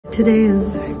Today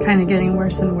is kind of getting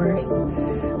worse and worse.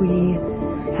 We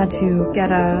had to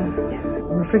get a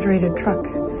refrigerated truck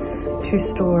to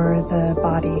store the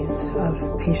bodies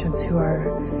of patients who are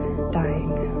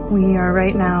dying. We are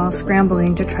right now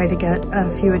scrambling to try to get a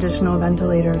few additional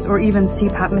ventilators or even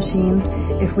CPAP machines.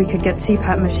 If we could get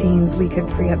CPAP machines, we could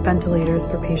free up ventilators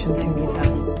for patients who need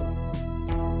them.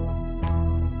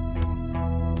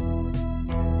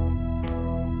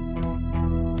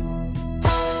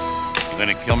 You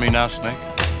gonna kill me now, Snake?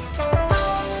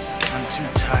 I'm too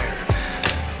tired.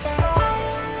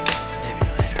 Maybe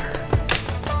later.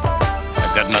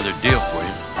 I've got another deal for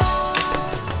you.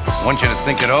 I want you to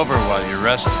think it over while you're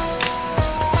resting.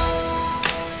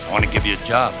 I want to give you a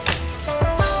job.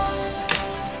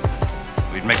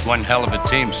 We'd make one hell of a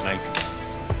team, Snake.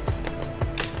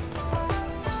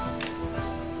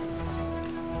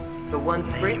 The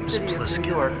once great city of New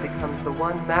York becomes the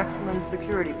one maximum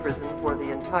security prison for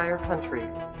the entire country.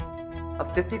 A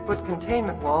 50-foot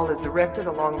containment wall is erected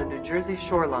along the New Jersey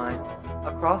shoreline,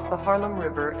 across the Harlem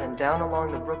River, and down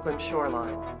along the Brooklyn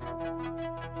shoreline.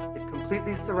 It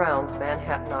completely surrounds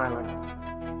Manhattan Island.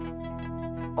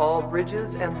 All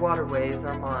bridges and waterways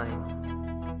are mined.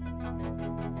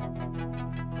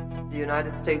 The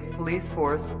United States police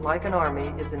force, like an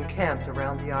army, is encamped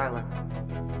around the island.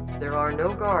 There are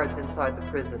no guards inside the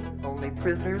prison, only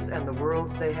prisoners and the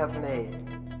worlds they have made.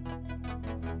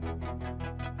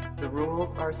 The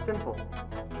rules are simple.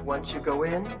 Once you go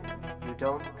in, you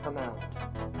don't come out.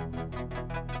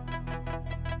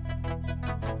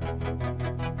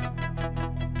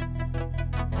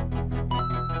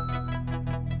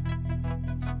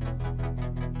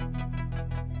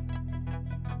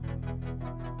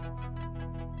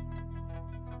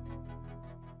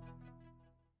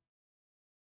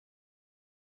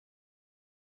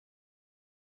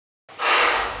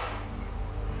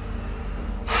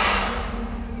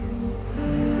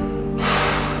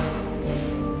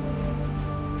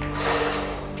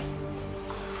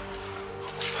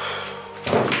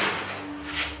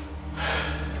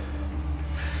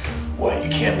 What,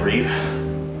 you can't breathe?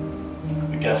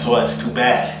 But guess what? It's too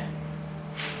bad.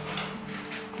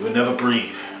 You'll never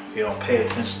breathe if you don't pay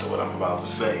attention to what I'm about to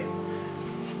say.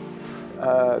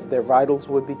 Their vitals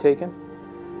would be taken,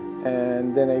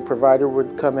 and then a provider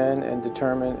would come in and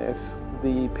determine if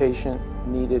the patient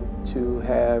needed to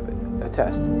have a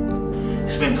test.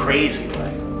 It's been crazy,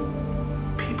 like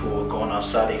people are going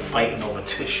outside, they fighting over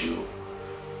tissue.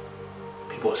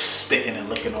 People are spitting and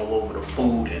licking all over the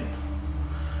food, and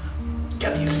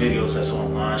got these videos that's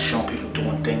online showing people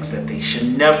doing things that they should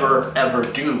never ever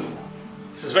do.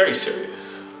 This is very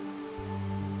serious.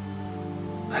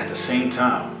 At the same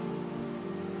time,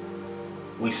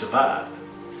 we survived.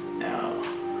 Now,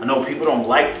 I know people don't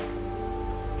like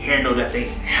hearing though that they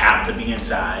have to be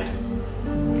inside.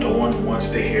 No one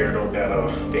wants to hear though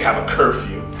that they have a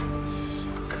curfew.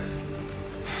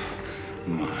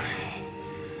 My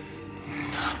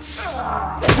nuts.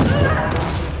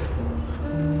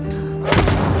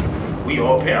 We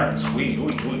all parents. We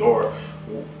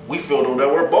feel though that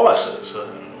we're bosses.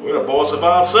 We're the boss of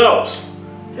ourselves.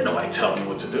 Ain't nobody telling me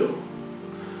what to do.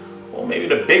 Well, maybe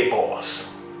the big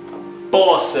boss, a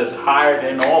boss that's higher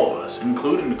than all of us,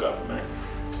 including the government,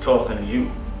 is talking to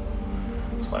you.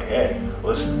 It's like, hey,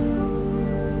 listen.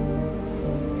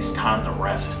 It's time to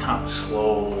rest. It's time to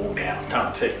slow down. It's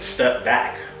time to take a step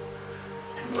back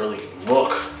and really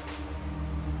look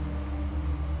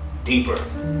deeper.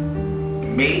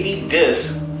 Maybe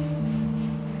this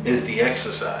is the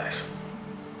exercise.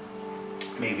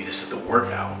 Maybe this is the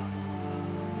workout.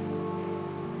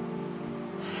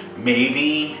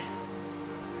 Maybe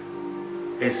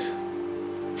it's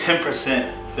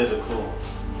 10% physical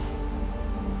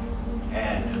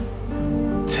and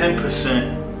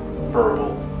 10%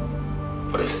 verbal,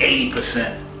 but it's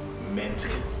 80%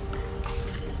 mental.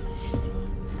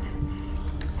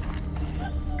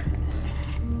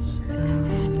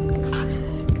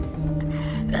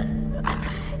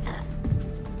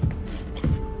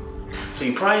 So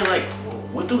you're probably like,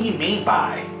 what do he mean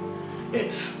by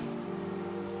it's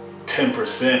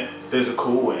 10%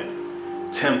 physical and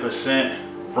 10%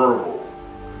 verbal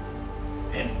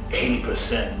and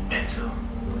 80% mental?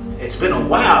 It's been a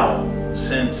while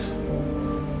since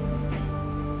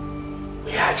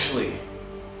we actually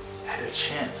had a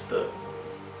chance to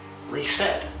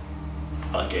reset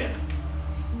again.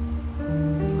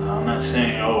 I'm not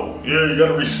saying, oh, yeah, you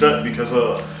gotta reset because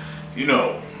you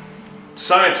know,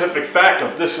 scientific fact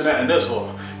of this and that and this,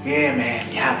 or yeah man,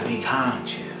 you have to be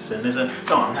conscious and this and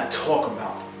no, I'm not talking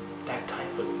about that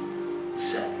type of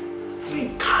set. I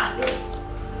mean kind of,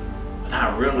 but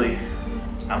not really.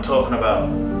 I'm talking about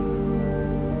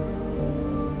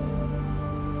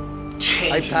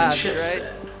changing the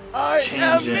chipset,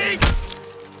 changing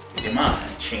your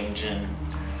mind, changing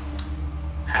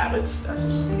habits. That's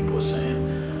what some people are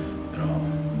saying. You know,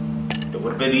 it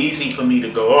would have been easy for me to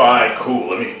go, all right, cool,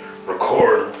 let me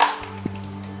record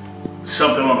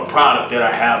something on a product that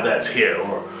I have that's here,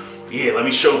 or yeah, let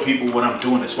me show people what I'm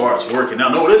doing as far as working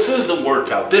out. No, this is the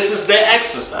workout. This is the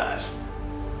exercise.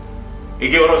 You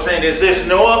get what I'm saying? There's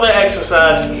no other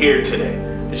exercise here today.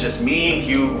 It's just me and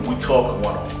you, and we talking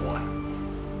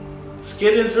one-on-one. Let's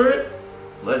get into it.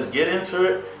 Let's get into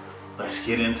it. Let's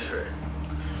get into it.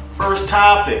 First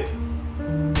topic.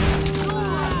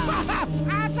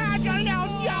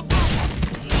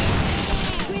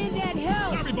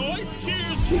 Sorry, boys.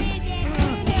 Cheers.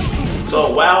 So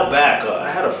a while back,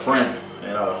 I had a friend,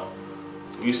 and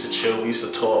we used to chill, we used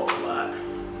to talk a lot.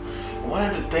 One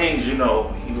of the things, you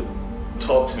know, he would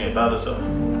talk to me about is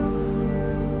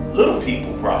little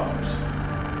people problems.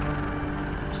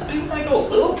 So you might go,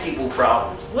 little people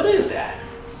problems? What is that?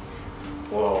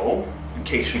 Well, in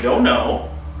case you don't know,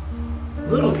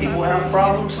 little people have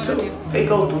problems too. They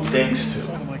go through things too.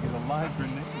 And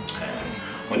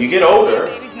when you get older,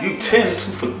 you tend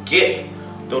to forget,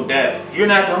 though, that you're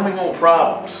not the only one with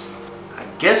problems. I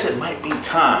guess it might be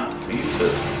time for you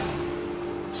to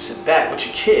sit back with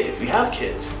your kid if you have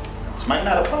kids. This might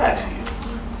not apply to you.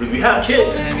 But if you have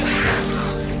kids,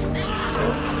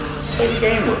 play the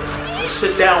game with them.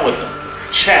 Sit down with them,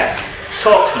 chat,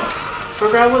 talk to them,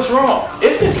 figure out what's wrong.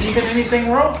 If there's even anything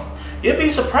wrong, you'll be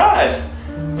surprised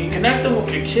when you connect them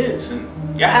with your kids and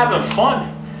you're having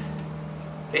fun.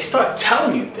 They start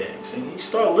telling you things and you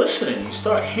start listening, you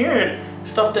start hearing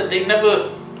stuff that they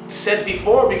never said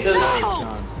before because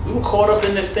we were caught up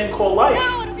in this thing called life.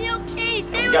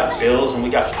 We got bills and we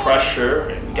got pressure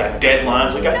and we got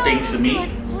deadlines, we got things to meet.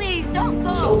 Please don't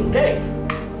go. So do they.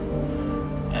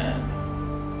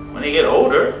 And when they get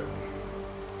older,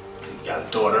 you got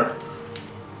a daughter,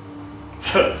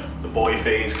 the boy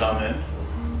phase coming,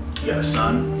 you got a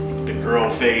son, the girl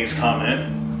phase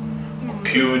coming,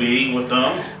 puberty with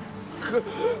them.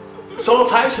 So all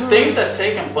types of things that's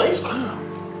taking place.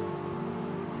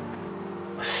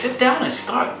 Sit down and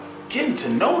start getting to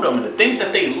know them and the things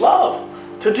that they love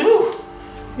to do.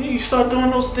 You start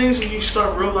doing those things and you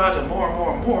start realizing more and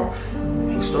more and more.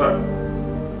 And you start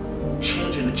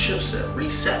changing the chipset,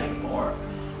 resetting more.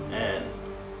 And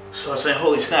so I say,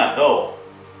 holy snap, oh,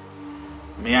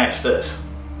 let me ask this.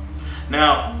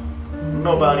 Now, I don't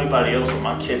know about anybody else, but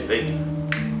my kids, they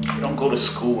don't go to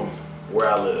school where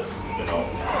I live. You know,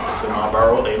 if in my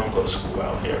borough, they don't go to school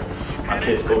out here. My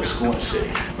kids go to school in the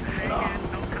city.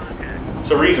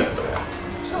 There's a reason for that.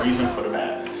 There's a reason for the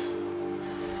madness.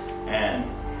 And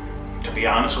to be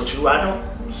honest with you, I don't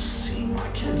see my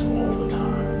kids all the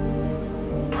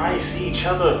time. We probably see each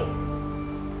other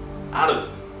out of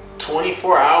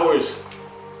 24 hours,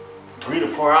 3 to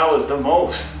 4 hours the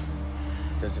most.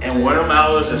 And one of them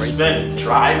hours is spent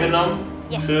driving them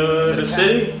to the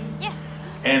city.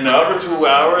 And the other 2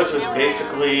 hours is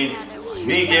basically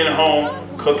me getting home,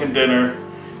 cooking dinner,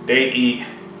 they eat,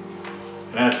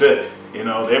 and that's it. You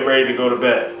know, they're ready to go to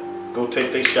bed. Go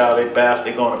take their shower, they bath,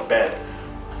 they go to bed.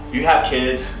 If you have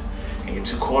kids and you're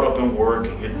too caught up in work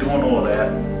and you're doing all that,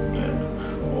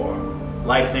 or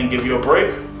life didn't give you a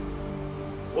break,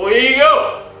 well, here you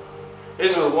go.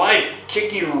 This is life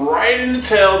kicking you right in the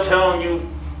tail, telling you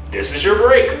this is your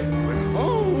break.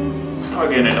 Start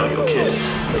getting to know your kids.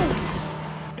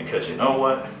 Because you know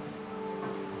what?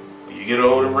 When you get an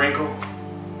older wrinkle,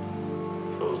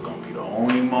 those are going to be the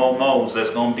only momos that's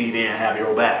going to be there and have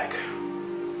your back.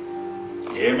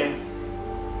 You hear me?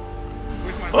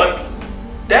 But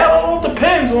that all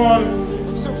depends on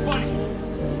What's so funny?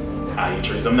 how you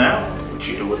treat them now, what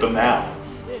you do with them now.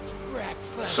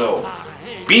 So,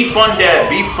 be fun dad,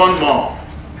 be fun mom.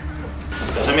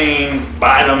 Doesn't mean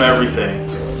buy them everything.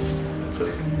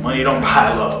 Because money don't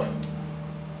buy love.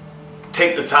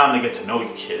 Take the time to get to know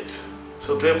your kids.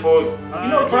 So therefore, you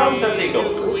know the problems that they go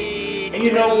through. And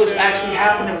you know what's actually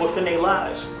happening within their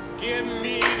lives. Give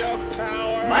me the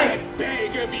power. Might I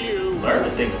beg of you. learn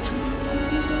a thing or two from them.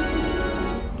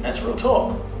 And that's real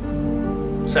talk.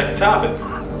 Second topic. You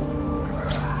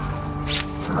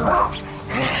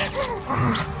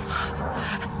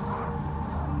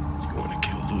want to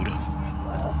kill Luda?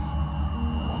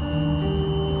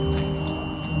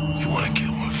 You want to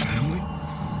kill my family?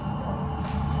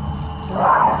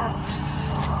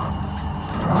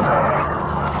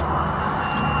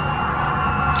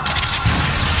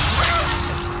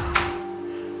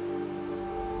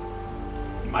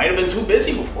 You might have been too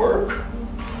busy with work.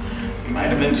 You might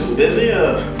have been too busy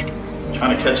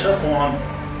trying to catch up on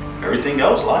everything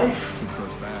else, life.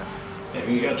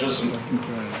 Maybe you got just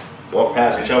walk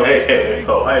past each other. Hey,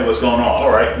 oh, hey, what's going on?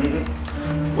 All right.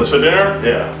 What's for dinner?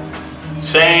 Yeah.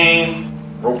 Same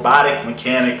robotic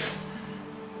mechanics,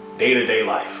 day-to-day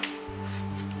life.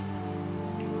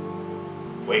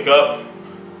 Wake up,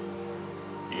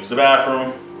 use the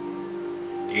bathroom,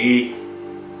 eat,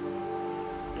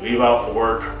 leave out for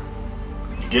work.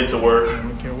 You get to work. I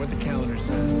don't care what the calendar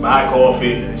says. Buy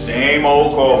coffee, same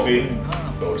old coffee.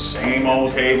 Go to the same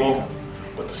old table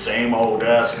with the same old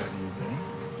desk.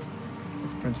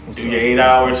 Do your 8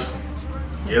 hours,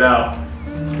 get out,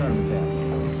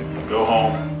 go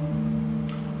home,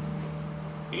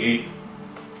 eat,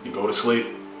 you go to sleep.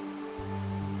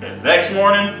 And next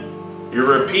morning, you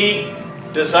repeat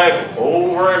the cycle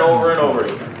over and over and over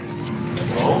again.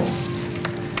 Well,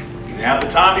 you didn't have the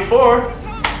time before.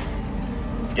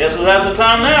 Guess who has the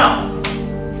time now?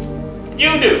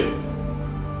 You do.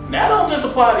 And that don't just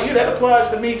apply to you, that applies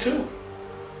to me too.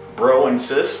 Bro and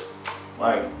sis,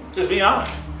 like, just be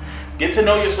honest. Get to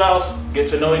know your spouse, get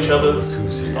to know each other,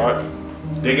 start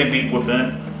digging deep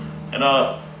within, and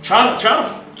try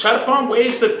to find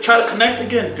ways to try to connect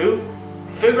again, dude.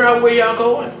 Figure out where y'all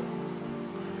going.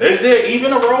 Is there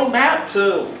even a roadmap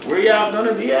to where y'all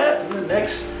gonna be at in the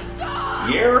next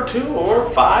year or 2 or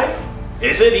 5?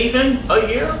 Is it even a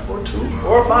year or 2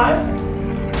 or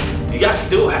 5? Do y'all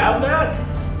still have that?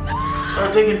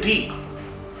 Start digging deep.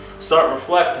 Start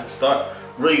reflecting. Start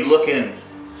really looking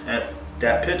at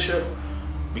that picture,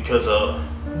 because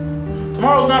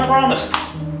tomorrow's not promised.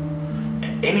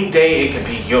 And any day it can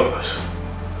be yours.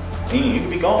 And you can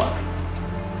be gone.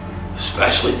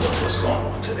 Especially with what's going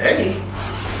on today.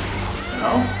 You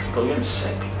know, people getting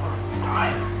sick, people are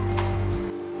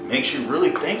dying. Makes you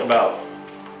really think about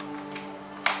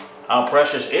how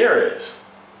precious air is,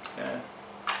 and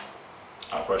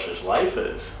how precious life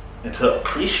is, and to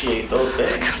appreciate those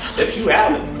things if you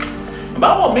have it. And by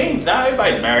all means, not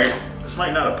everybody's married. This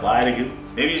might not apply to you.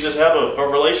 Maybe you just have a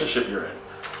relationship you're in,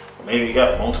 or maybe you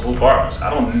got multiple partners. I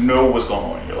don't know what's going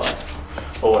on in your life,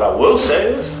 but what I will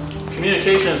say is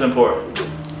communication is important.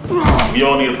 We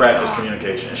all need to practice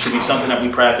communication. It should be something that we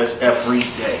practice every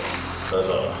day, because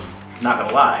not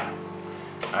gonna lie,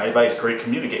 not everybody's great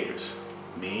communicators.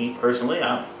 Me, personally,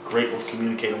 I'm great with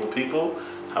communicating with people.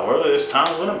 However, there's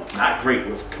times when I'm not great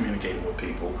with communicating with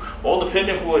people. All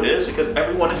depending on who it is, because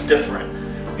everyone is different.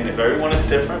 And if everyone is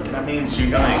different, then that means you're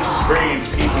gonna experience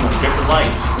people in different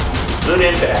lights, good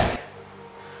and bad.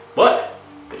 But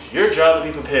it's your job to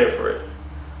be prepared for it,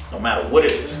 no matter what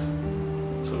it is.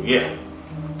 So yeah,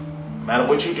 no matter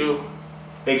what you do,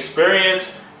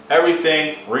 experience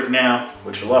everything right now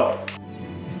with your lover.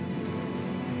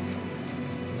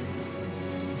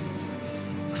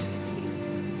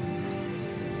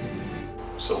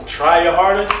 So try your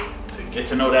hardest to get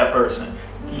to know that person,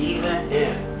 even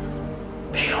if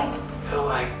they don't feel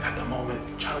like at the moment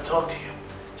try to talk to you.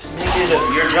 Just make it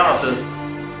your job to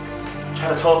try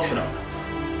to talk to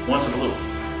them once in a blue,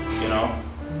 you know,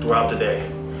 throughout the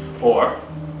day. Or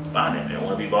fine, if they don't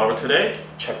want to be bothered today,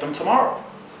 check them tomorrow.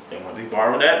 If they want to be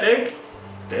bothered that day,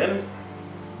 then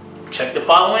check the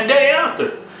following day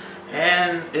after.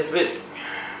 And if it,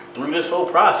 through this whole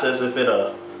process, if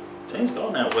it things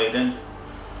going that way, then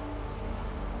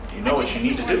you know what you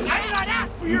need to do.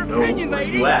 You know where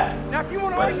you at.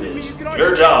 But it is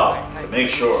your job to make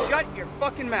sure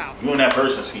you and that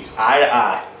person sees eye to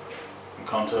eye and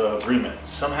come to an agreement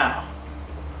somehow.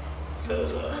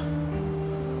 Because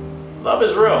love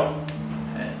is real.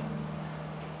 And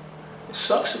it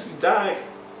sucks if you die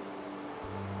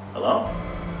alone.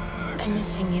 I'm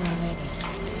missing you already.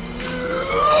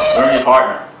 Learn your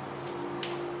partner.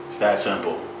 It's that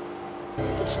simple.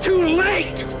 It's too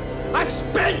late! I've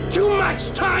spent too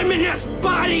much time in this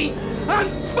body! I'm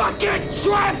fucking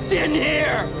trapped in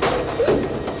here!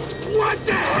 What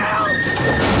the hell?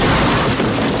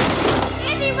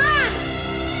 Andy, run!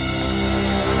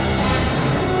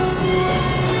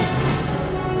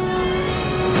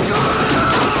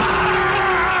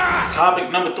 Topic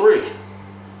number 3.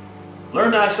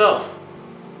 Learn thyself.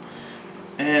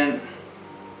 And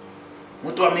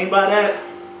what do I mean by that?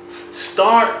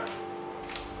 Start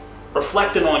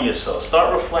reflecting on yourself.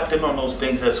 Start reflecting on those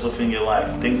things that's within your life.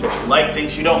 Things that you like,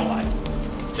 things you don't like.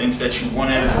 Things that you want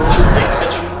to improve, things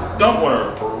that you don't want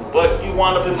to improve, but you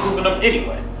wind up improving them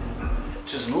anyway.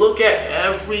 Just look at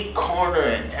every corner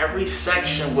and every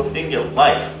section within your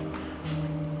life.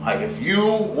 Like if you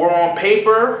were on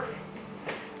paper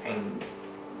and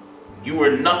you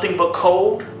were nothing but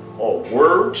code or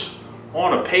words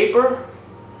on a paper,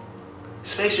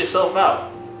 space yourself out.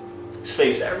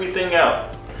 Space everything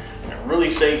out. And really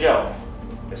say, yo,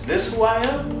 is this who I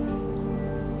am?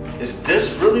 Is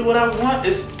this really what I want?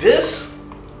 Is this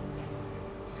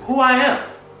who I am?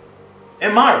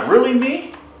 Am I really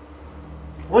me?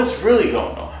 What's really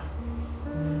going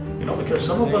on? You know, because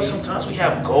some of us, sometimes we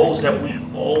have goals that we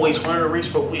always wanted to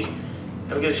reach, but we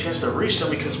never get a chance to reach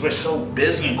them because we're so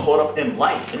busy and caught up in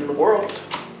life, in the world.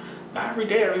 Not every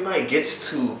day everybody gets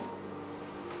to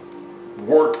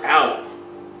work out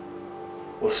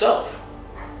with self.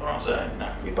 You know what I'm saying?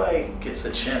 Not everybody gets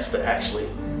a chance to actually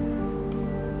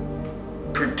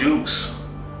produce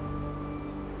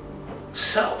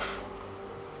self.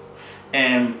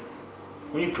 And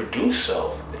when you produce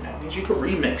self, then that means you could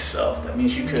remix self. That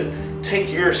means you could take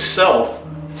yourself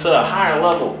to a higher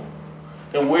level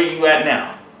than where you at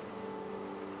now.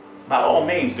 By all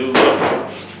means, dude, look,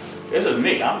 this is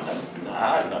me. I'm not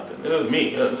hiding nothing. This is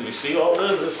me. You see all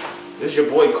this? This is your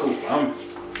boy Coop. I'm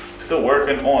still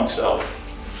working on self.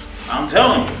 I'm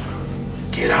telling you,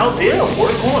 get out there,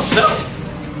 work on self.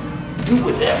 Do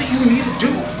whatever you need to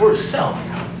do for self.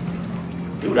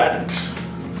 Dude, I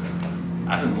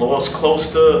done lost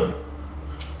close to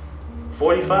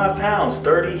 45 pounds,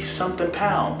 30 something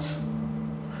pounds.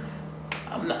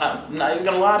 I'm not even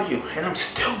gonna lie to you, and I'm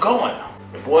still going.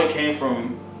 The boy came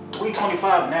from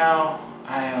 325, now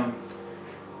I am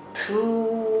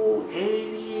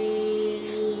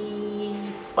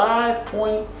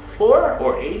 285.4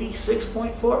 or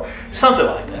 86.4, something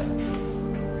like that.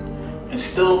 And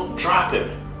still dropping.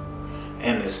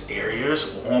 And there's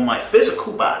areas on my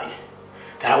physical body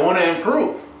that I want to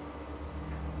improve.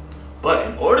 But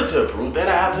in order to improve that,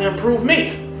 I have to improve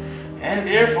me. And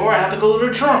therefore, I have to go to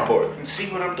the drawing board and see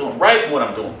what I'm doing right and what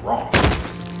I'm doing wrong.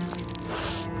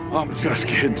 I'm just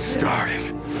getting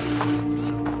started.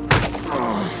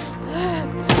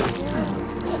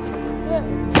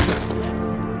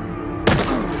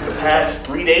 The past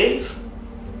 3 days,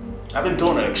 I've been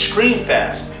doing an extreme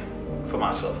fasting for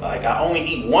myself. Like, I only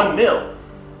eat one meal,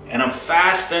 and I'm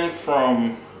fasting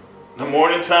from the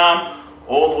morning time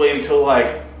all the way until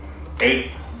like 8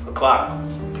 o'clock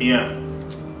p.m.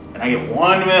 And I get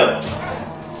one meal.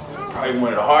 Probably one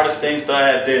of the hardest things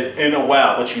that I did in a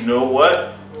while, but you know what?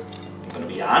 I'm gonna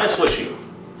be honest with you.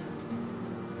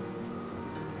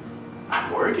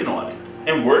 I'm working on it.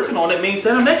 And working on it means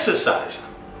that I'm exercising.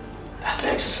 That's the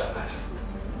exercise.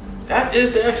 That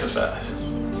is the exercise.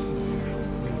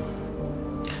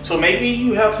 So maybe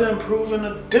you have to improve in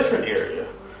a different area.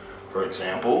 For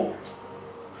example,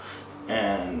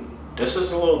 and this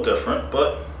is a little different,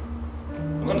 but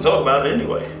I'm gonna talk about it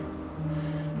anyway.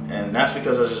 And that's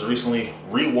because I just recently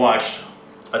rewatched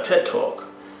a TED Talk,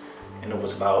 and it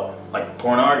was about like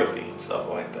pornography and stuff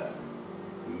like that.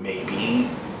 Maybe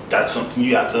that's something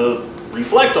you have to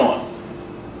reflect on.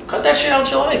 Cut that shit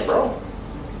out your life, bro.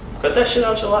 Cut that shit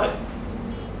out your life.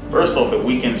 First off, it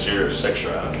weakens your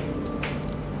sexuality.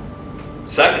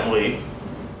 Secondly,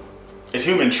 there's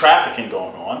human trafficking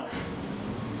going on.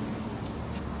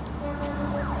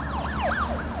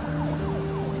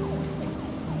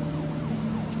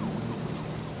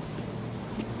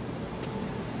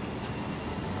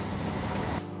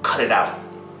 Cut it out.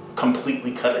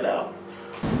 Completely cut it out.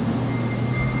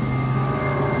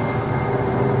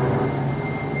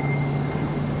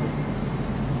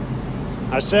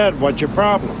 I said, what's your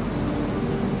problem?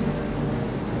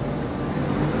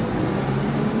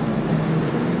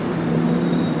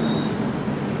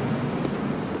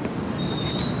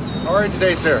 How are you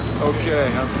today, sir?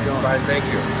 Okay, how's it going? Fine, thank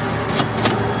you.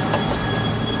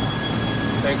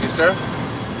 Thank you, sir.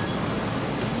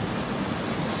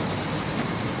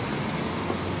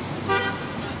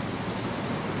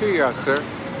 Here you are, sir.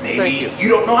 Maybe you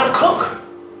don't know how to cook.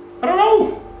 I don't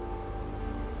know.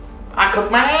 I cook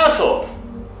my ass off.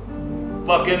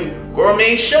 Fucking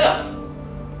gourmet chef.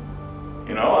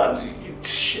 You know,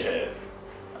 shit.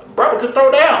 A brother could throw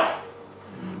down.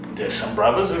 There's some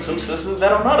brothers and some sisters that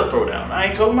don't know how to throw down. I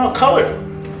ain't talking about color.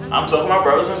 I'm talking about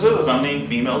brothers and sisters. I mean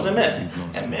females and men.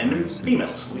 And men and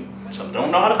females. Some don't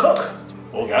know how to cook.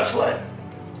 Well, guess what?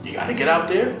 You gotta get out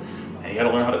there and you gotta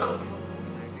learn how to cook.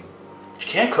 You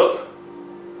can't cook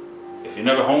if you're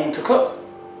never home to cook.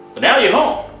 But now you're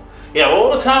home. You have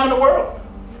all the time in the world.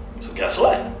 So guess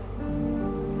what?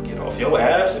 Get off your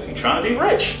ass if you're trying to be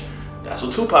rich. That's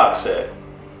what Tupac said.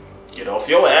 Get off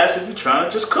your ass if you're trying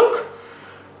to just cook.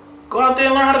 Go out there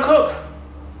and learn how to cook.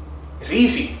 It's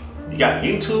easy. You got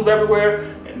YouTube everywhere.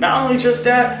 And not only just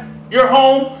that, you're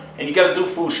home and you gotta do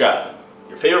food shopping.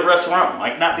 Your favorite restaurant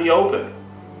might not be open.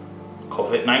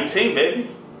 COVID-19, baby.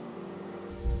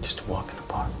 Just a walk in the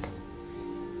park.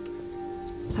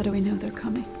 How do we know they're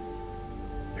coming?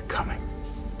 They're coming.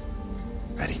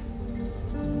 Ready?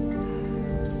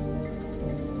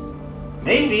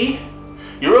 Maybe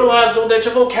You realize though that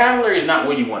your vocabulary is not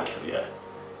where you want it to be at.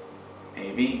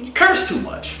 Maybe you curse too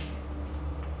much.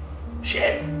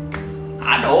 Shit.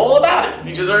 I know all about it.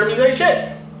 You just heard me say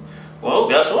shit. Well,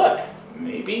 guess what?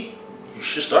 Maybe you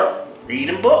should start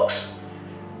reading books.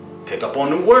 Pick up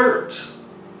on new words.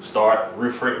 Start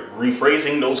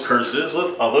rephrasing those curses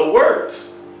with other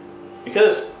words.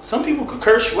 Because some people could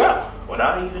curse you out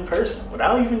without even cursing,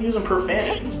 without even using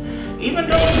profanity. Even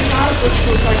though, to be honest with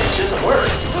you, it's like it's just a word.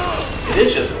 It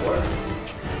is just a word.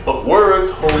 But words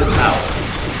hold power.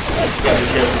 You gotta be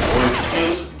careful with words you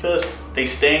use because they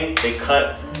sting, they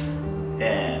cut,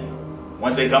 and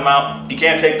once they come out, you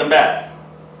can't take them back.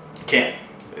 You can't.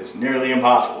 It's nearly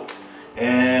impossible.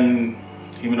 And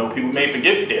even though people may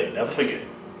forgive you, they'll never forget.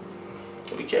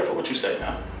 So be careful what you say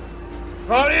now.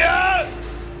 Claudia!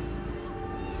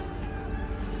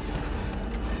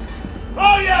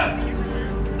 Claudia!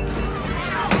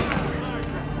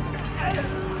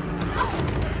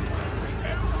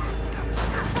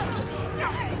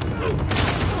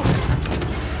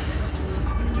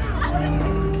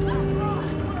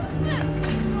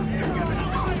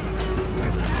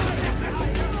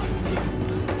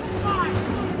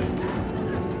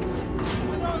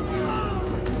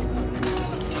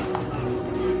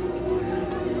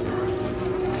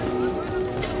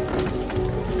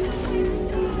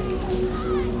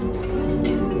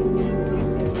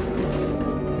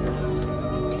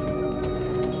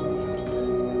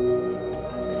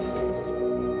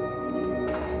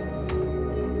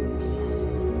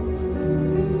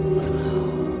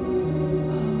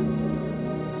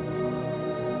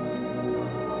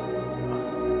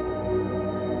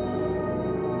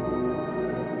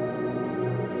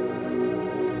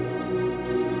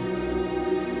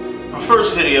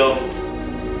 First video,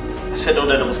 I said though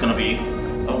that it was gonna be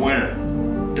a winner.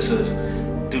 This is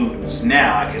dude who's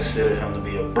now I consider him to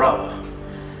be a brother,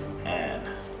 and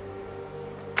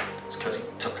it's because he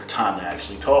took the time to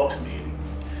actually talk to me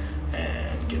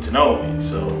and get to know me.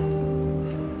 So,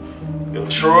 yo,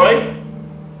 Troy,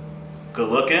 good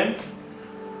looking.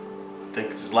 I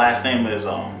think his last name is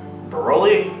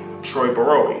Baroli, Troy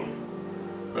Baroli.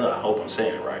 I hope I'm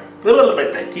saying it right.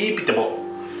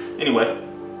 Anyway.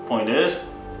 Point is,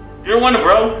 you're a winner,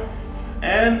 bro.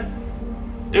 And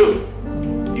dude,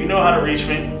 you know how to reach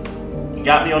me. You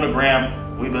got me on the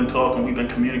gram. We've been talking, we've been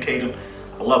communicating.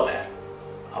 I love that.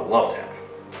 I love that.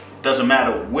 It doesn't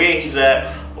matter where he's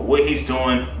at or what he's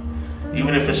doing.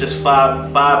 Even if it's just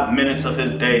five minutes of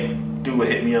his day, dude would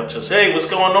hit me up. Just, hey, what's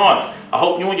going on? I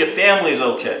hope you and your family is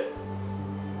okay.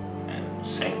 And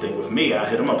same thing with me. I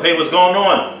hit him up. Hey, what's going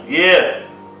on? Yeah.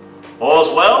 All's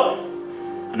well?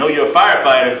 I know you're a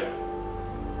firefighter.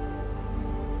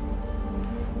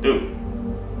 Dude,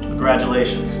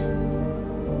 congratulations.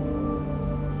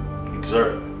 You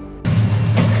deserve it.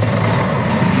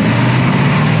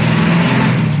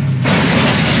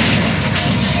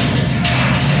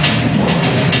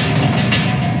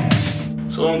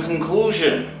 So in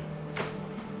conclusion,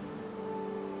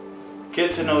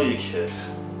 get to know your kids.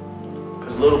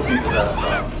 Because little people have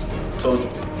problems. I told you,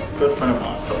 a good friend of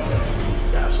mine's told me.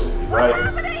 He's absolutely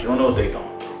right. You don't know what they're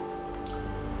going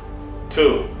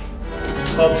through.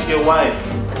 2, talk to your wife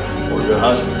or your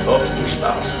husband. Talk to your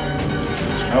spouse.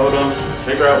 Get to know them.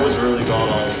 Figure out what's really going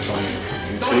on with them.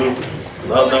 You 2,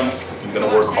 love them. You're going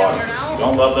to work harder. If you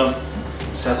don't love them,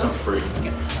 set them free.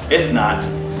 If not,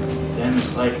 then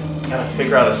it's like you got to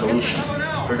figure out a solution.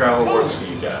 Figure out what works for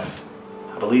you guys.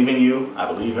 I believe in you. I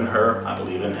believe in her. I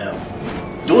believe in him.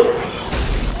 Do it.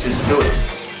 Just do it.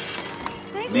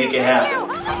 Make it happen.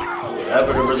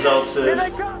 Whatever the results is,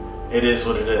 it is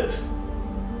what it is.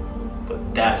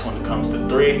 But that's when it comes to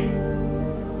 3.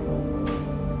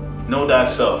 Know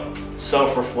thyself.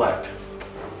 Self-reflect.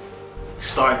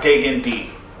 Start digging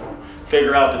deep.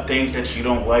 Figure out the things that you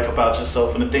don't like about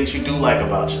yourself and the things you do like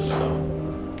about yourself.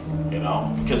 You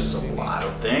know, because there's a lot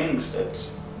of things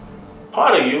that's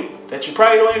part of you that you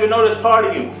probably don't even know that's part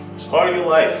of you. It's part of your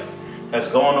life that's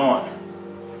going on.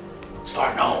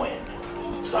 Start knowing.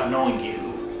 Start knowing you.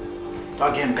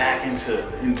 Start getting back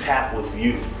in tap with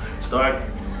you. Start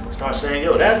saying,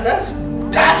 yo, that's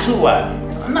who I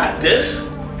am. I'm not this.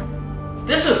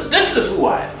 This is who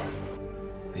I am.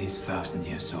 These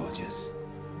 1,000-year soldiers.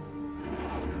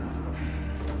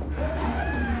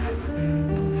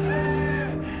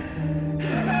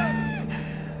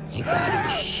 You gotta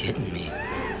be shitting me.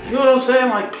 You know what I'm saying?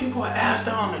 Like, people are asked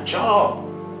out on the job.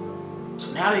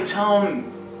 So now they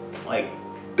telling, like,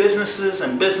 businesses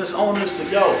and business owners to,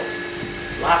 yo,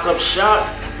 lock up shop.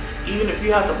 Even if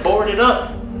you have to board it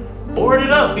up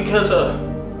because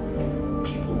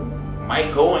people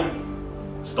might go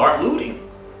and start looting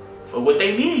for what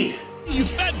they need. You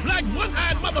fat black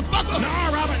one-eyed motherfucker!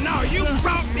 No, Robert, no. You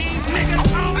brought these niggas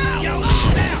on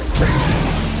yourself!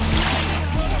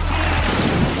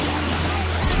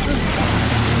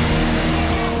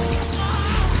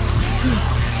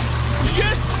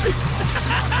 Yes!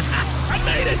 I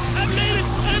made it! I made it!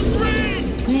 I'm free!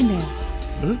 Granddad.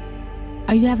 Huh?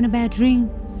 Are you having a bad dream?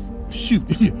 Shoot,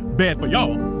 bad for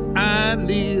y'all. I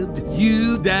lived,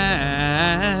 you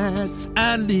died.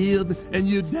 I lived, and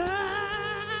you died.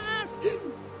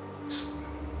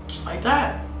 Just like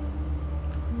that.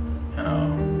 You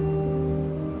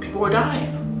know, people are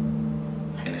dying.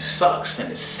 And it sucks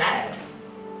and it's sad.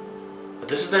 But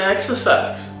this is the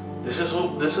exercise. This is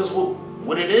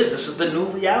what it is. This is the new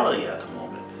reality at the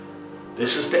moment.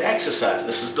 This is the exercise.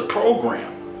 This is the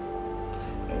program.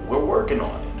 And we're working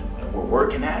on it. And we're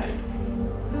working at it.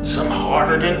 Some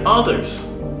harder than others.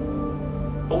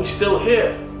 But we still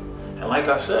here. And like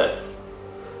I said,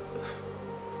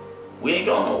 we ain't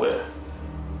going nowhere.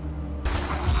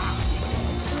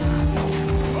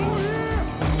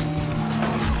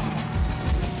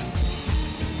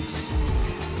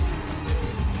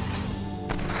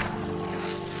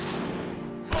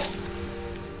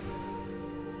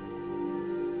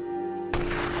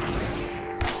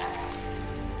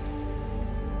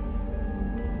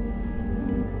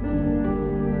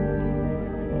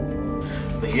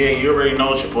 Yeah, you already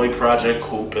know it's your boy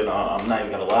ProjectCoop, and I'm not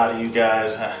even gonna lie to you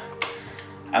guys. I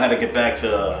gotta get back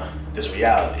to this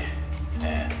reality,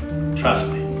 and trust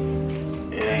me,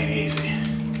 it ain't easy.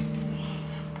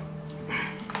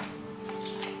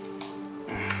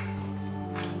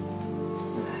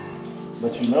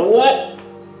 But you know what?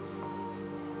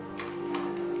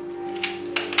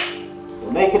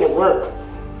 We're making it work.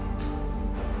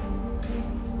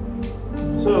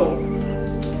 So,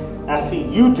 I see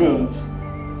you dudes.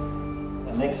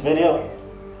 Next video,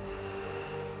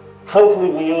 hopefully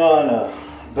we all in a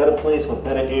better place with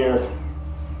better air,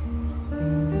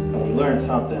 and we learn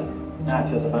something, not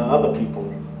just about other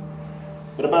people,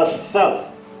 but about yourself.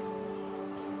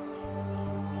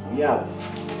 We out.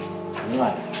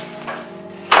 One.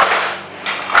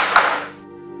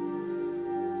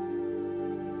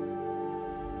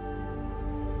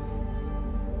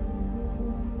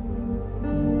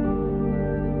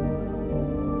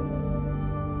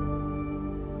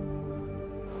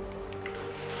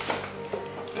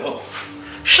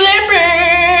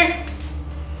 Slippy!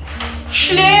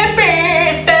 Slippy!